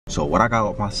So what I got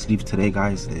up my sleeve today,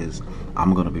 guys, is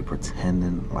I'm gonna be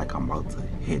pretending like I'm about to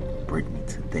hit Britney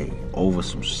today over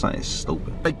something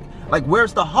stupid. Like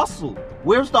where's the hustle?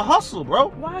 Where's the hustle, bro?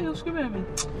 Why are you screaming at me?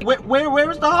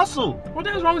 Where's the hustle? What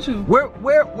the hell's wrong with you?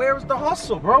 Where's the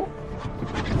hustle, bro?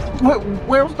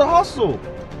 Where's the hustle?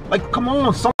 Like, come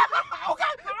on, some. I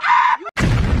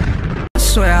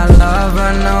swear I love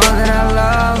her, know that I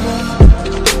love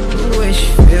her. The way she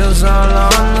feels all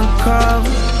on the cover.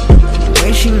 The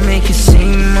way she make it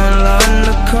seem all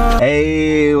undercover.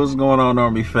 Hey, what's going on,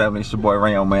 Army family? It's your boy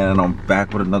Rayon, man, and I'm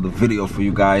back with another video for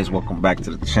you guys. Welcome back to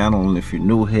the channel, and if you're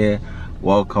new here,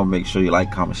 welcome. Make sure you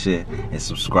like, comment, share, and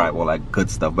subscribe, all that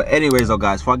good stuff. But anyways, though,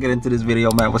 guys, before I get into this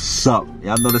video, man, what's up?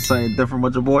 Y'all notice something different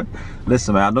with your boy?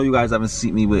 Listen, man, I know you guys haven't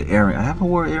seen me with earring. I haven't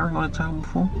worn earring on the channel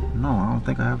before. No, I don't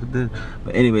think I ever did.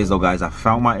 But anyways, though, guys, I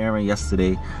found my earring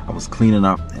yesterday. I was cleaning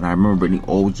up, and I remember Britney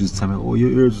always just tell me, "Oh, your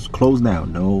ears is closed now."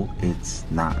 No, it's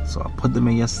not. So I put them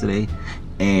in yesterday,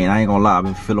 and I ain't gonna lie, I've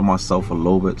been feeling myself a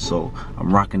little bit, so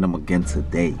I'm rocking them again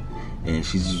today. And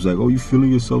she's just like, "Oh, you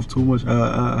feeling yourself too much,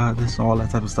 this all that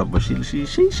type of stuff." But she knows she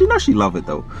love it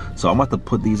though. So I'm about to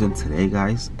put these in today,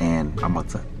 guys, and I'm about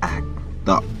to act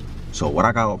up. So what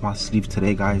I got up my sleeve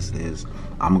today, guys, is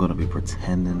I'm gonna be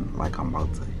pretending like I'm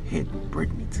about to hit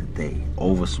Britney today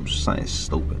over something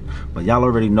stupid. But y'all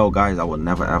already know, guys, I would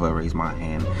never ever raise my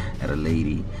hand at a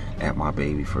lady, at my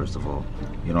baby, first of all.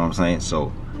 You know what I'm saying?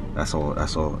 So that's all.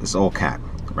 It's all cap,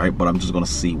 right? But I'm just gonna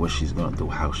see what she's gonna do,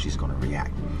 how she's gonna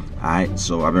react. Alright,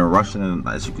 so I've been rushing, and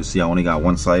as you can see, I only got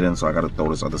one side in, so I gotta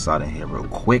throw this other side in here real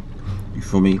quick. You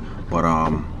feel me? But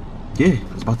yeah,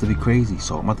 it's about to be crazy.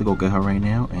 So I'm about to go get her right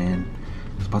now, and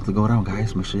it's about to go down,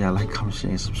 guys. Make sure y'all like, comment, share,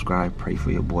 and subscribe. Pray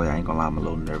for your boy. I ain't gonna lie, I'm a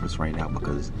little nervous right now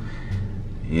because,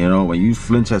 you know, when you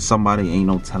flinch at somebody, ain't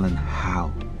no telling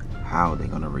how they're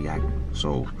gonna react.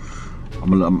 So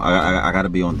I gotta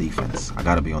be on defense. I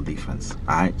gotta be on defense.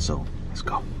 Alright, so let's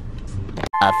go.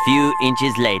 A few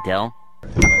inches later.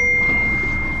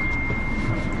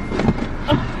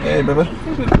 Hey, baby.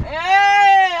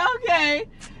 Hey, okay.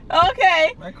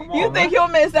 Man, come on, you think you'll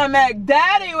miss that Mac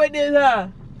Daddy with this,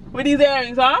 with these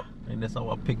earrings, huh? And that's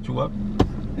how I picked you up.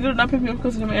 You did not pick me up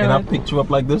because of them earrings. And I picked you up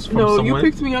like this from no, somewhere?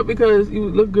 you picked me up because you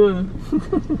look good.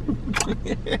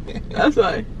 That's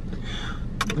why.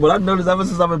 But I noticed ever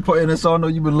since I've been putting this on,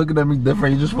 you've been looking at me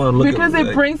different. You just want to look because at me.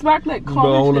 Because it brings back like college. You've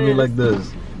been holding me like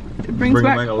this. It brings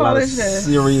back a lot of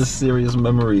serious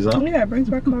memories, huh? Yeah, it brings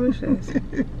back college days.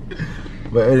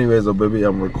 But anyways, baby,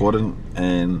 I'm recording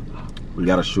and we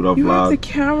gotta shoot our vlog. You have the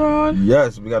camera on?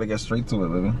 Yes, we gotta get straight to it,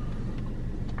 baby.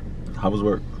 How was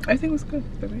work? I think it was good,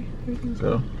 baby. Everything was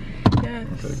good. Yes.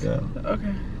 Okay, good.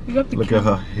 Okay. You got the Look at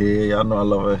her hair. Y'all know I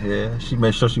love her hair. She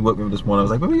made sure she woke me up this morning. I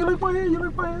was like, "Baby, you like my hair? You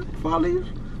like my hair before I leave?"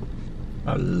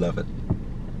 I love it.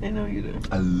 I know you do.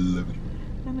 I love it.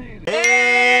 I know you do.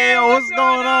 Hey, what's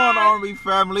going on, Army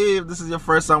family? If this is your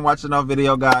first time watching our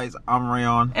video, guys, I'm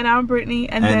Rayon. And I'm Britney.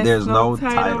 And there's no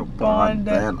title bond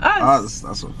than us.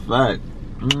 That's a fact.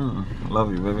 I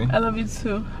love you, baby. I love you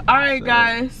too. Alright,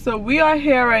 guys. So we are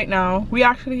here right now. We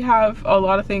actually have a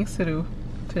lot of things to do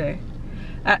today.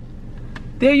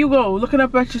 There you go, looking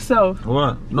up at yourself.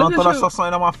 What? No, I thought I saw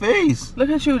something on my face.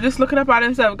 Look at you, just looking up at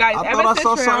himself. Guys, ever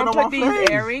since Rayon put these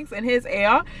earrings in his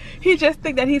ear, he just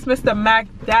think that he's Mr. Mac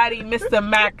Daddy, Mr.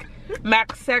 Mac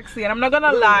Sexy. And I'm not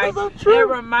gonna lie, it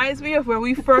reminds me of when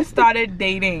we first started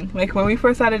dating. Like when we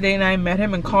first started dating, I met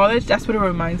him in college. That's what it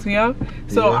reminds me of.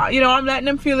 So, yeah. You know, I'm letting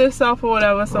him feel himself or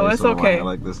whatever, so it's okay. I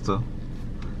like this too.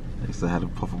 I used to have to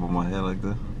puff up on my hair like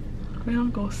this. Rayon,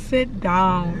 go sit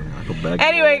down. Yeah, I go back.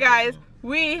 Anyway, guys.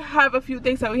 We have a few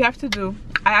things that we have to do.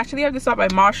 I actually have to stop by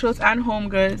Marshall's and Home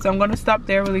Goods, so I'm going to stop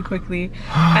there really quickly.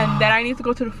 And then I need to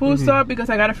go to the food store because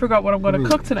I got to figure out what I'm going to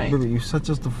cook tonight. Baby, you said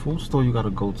just the food store you got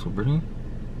to go to, Brittany.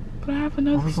 But I have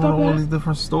another stop. I was all these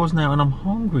different stores now, and I'm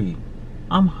hungry.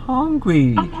 I'm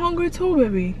hungry. I'm hungry too,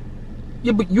 baby.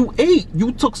 Yeah, but you ate.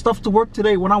 You took stuff to work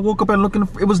today. When I woke up and looked,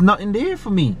 it was nothing there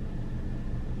for me.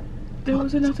 There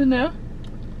wasn't nothing there?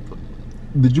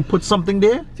 Did you put something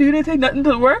there? So you didn't take nothing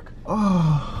to work?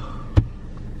 Oh.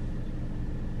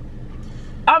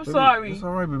 I'm sorry. It's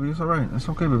alright, baby. It's alright. It's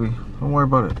okay, baby. Don't worry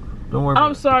about it. Don't worry about it.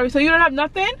 I'm sorry. So you don't have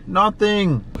nothing?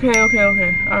 Nothing. Okay.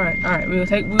 Alright. We'll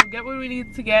get what we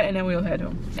need to get and then we'll head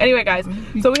home. Anyway, guys.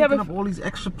 So we have up all these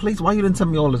extra plates. Why you didn't tell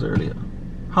me all this earlier?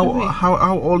 How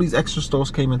all these extra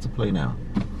stores came into play now?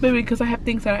 Baby, because I have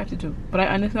things that I have to do. But I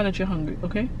understand that you're hungry,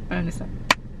 okay? I understand.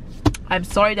 I'm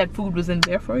sorry that food wasn't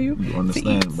there for you. You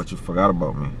understand, but you forgot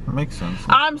about me. It makes sense.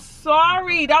 I'm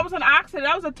sorry. That was an accident.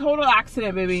 That was a total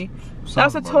accident, baby. That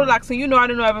was a total accident. You know I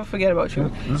don't ever forget about you.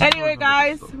 Anyway,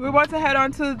 guys, we're about to head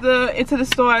on to into the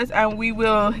stores and we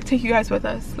will take you guys with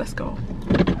us. Let's go.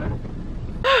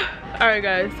 Alright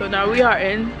guys, so now we are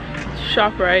in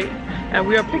ShopRite and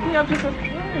we are picking up just a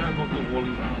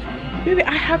baby,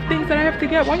 I have things that I have to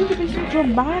get. Why are you being so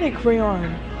dramatic,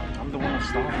 Rayon? I'm the one that's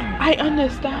stopping you. I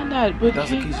understand that, but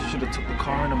that's the case, you should have took the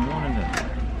car in the morning then.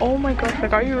 Oh my gosh,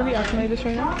 like are you really acting like this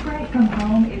right now?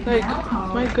 Like,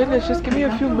 my goodness, just give me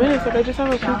a few minutes. Like I just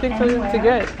have a few things I have to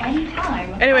get.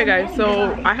 Anyway guys,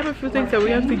 so I have a few things that we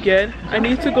have to get. I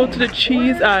need to go to the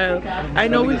cheese aisle. I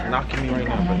know we knocking me right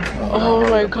now. Oh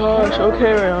my gosh,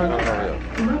 okay Rayon.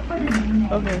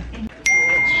 Okay.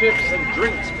 Chips and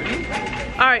drinks,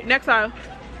 man. Alright, next aisle.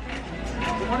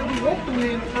 Why did we walk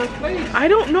away in the first place? I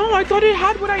don't know, I thought it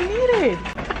had what I needed.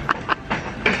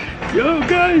 Yo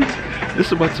guys, this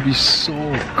is about to be so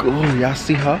good. Y'all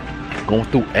see her going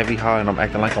through every aisle and I'm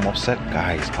acting like I'm upset.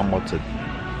 Guys, I'm about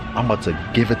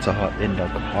to give it to her in the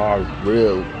car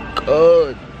real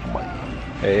good. I'm like,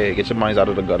 hey, get your minds out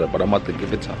of the gutter, but I'm about to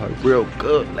give it to her real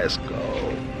good. Let's go.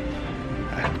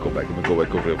 I have to go back. Let me go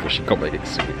back over there before she come back and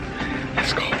see it.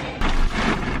 Let's go.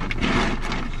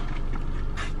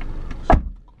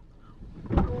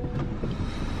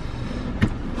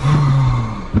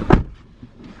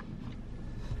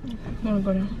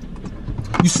 Go down.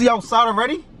 You see outside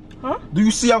already? Huh? Do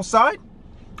you see outside?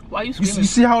 Why are you screaming? You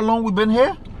see how long we've been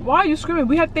here? Why are you screaming?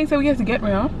 We have things that we have to get,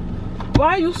 Rayon.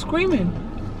 Why are you screaming?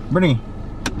 Britney,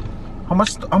 how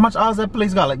much aisles that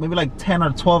place got? Like maybe like 10 or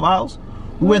 12 aisles?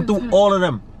 We went through all of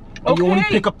them. And you only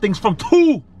pick up things from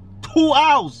two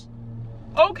aisles.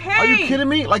 Okay. Are you kidding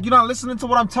me? Like you're not listening to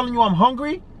what I'm telling you? I'm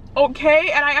hungry. Okay,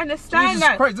 and I understand Jesus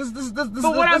that. Christ, this is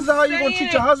how you gonna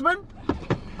treat your husband?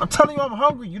 I'm telling you, I'm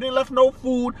hungry. You didn't left no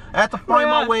food. I had to find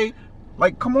my way.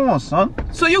 Like, come on, son.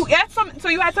 So you had something to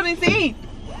eat.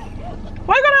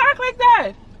 Why you gonna act like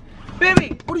that,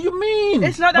 baby? What do you mean?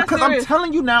 It's not that because serious. I'm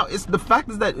telling you now. It's the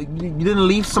fact is that you didn't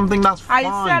leave something that's fine.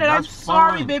 I said it. I'm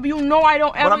sorry, baby. You know I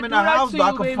don't ever. But I'm in the house.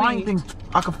 I could find things.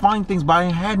 I could find things, but I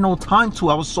had no time to.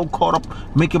 I was so caught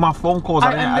up making my phone calls.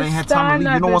 I didn't have time to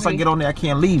leave. You know, once I get on there, I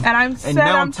can't leave. And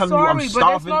now I'm telling you, I'm starving. But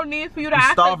there's no need for you to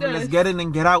act like this. Let's get in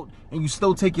and get out, and you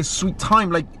still take your sweet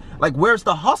time. Like where's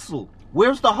the hustle?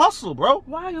 Where's the hustle, bro?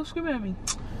 Why are you screaming at me?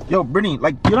 Yo, Britney,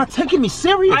 like you're not taking me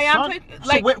serious. I am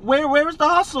like, so where is the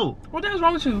hustle? What the hell's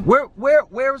wrong with you?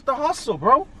 Where is the hustle,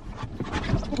 bro?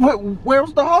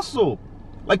 Where's the hustle?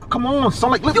 Like, come on,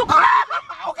 son. Like, listen. Okay.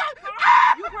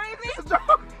 You crazy?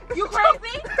 You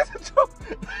crazy? It's a joke.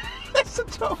 It's a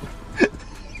joke.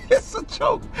 It's a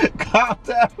joke. Calm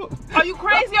down. Are you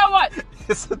crazy or what?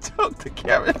 It's a joke. The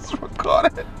camera's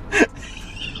recorded.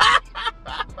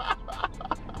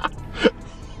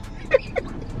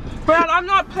 Brad, I'm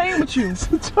not playing with you.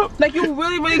 Like you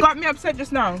really got me upset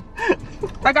just now.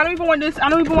 Like I don't even want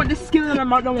this skin in my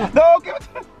mouth no more. No, give it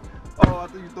to me. Oh, I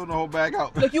think you threw the whole bag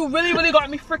out. Like you really got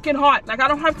me freaking hot. Like I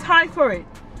don't have time for it.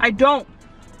 I don't.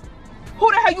 Who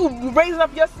the hell you raising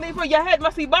up your sleeve for? Your head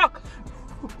must be buck.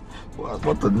 Well, I was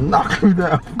about to knock me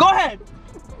down. Go ahead.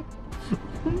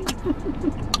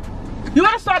 You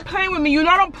gotta start playing with me. You know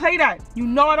I don't play that. You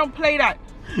know I don't play that.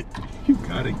 You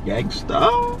got a gangster.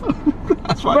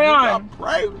 That's why Rayon. you got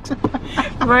pranked.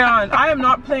 Rayon, I am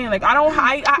not playing. Like I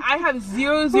have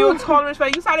zero tolerance for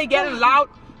it. You started getting loud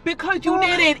because you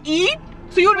didn't eat.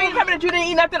 So you mean tell me that you didn't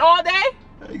eat nothing all day?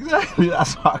 Exactly.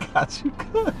 That's why I got you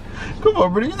good. Come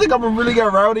on, bro. You think I'm gonna really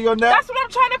get rowdy on that? That's what I'm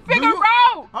trying to figure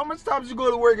out. How much times you go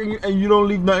to work and you don't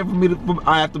leave nothing for me to?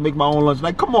 I have to make my own lunch.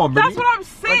 Like, come on, bro. That's what I'm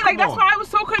saying. Like that's why I was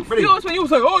so confused when you was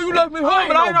like, "Oh, you left me home,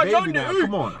 but I ain't got nothing to eat."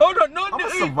 Come on. Oh, no, I'm a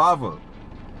survivor.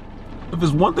 If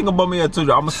there's one thing about me, I told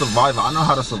you, I'm a survivor. I know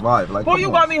how to survive. Like, boy, you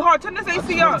got me hot. Turn this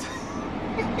AC up.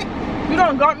 You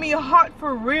done got me hot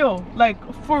for real. Like,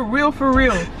 for real.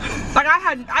 Like,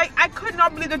 I could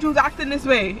not believe that you was acting this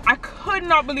way. I could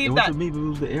not believe that. It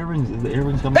was the earrings. Is the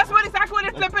earrings coming? That's what exactly what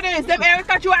the flipping is. Them earrings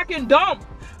got you acting dumb.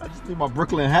 I just need my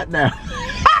Brooklyn hat now.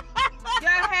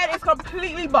 Your head is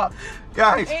completely buff.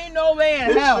 Guys. Ain't no way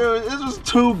in hell. This was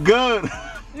too good.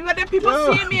 You got them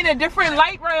people seeing me in a different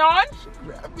light, Rayon?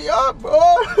 Wrap me up,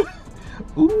 bro.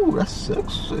 Ooh, that's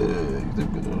sexy.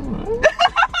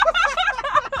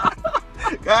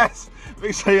 Guys,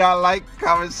 make sure y'all like,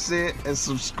 comment, share, and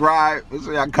subscribe. Make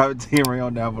sure y'all comment to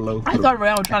Rayon down below. I thought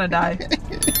Rayon was trying to die.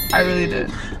 I really did.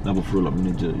 No, but for real, we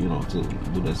need to, to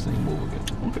do that same move again.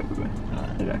 Okay.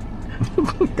 All right.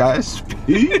 Okay. Guys,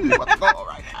 peace. What's going on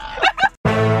right now?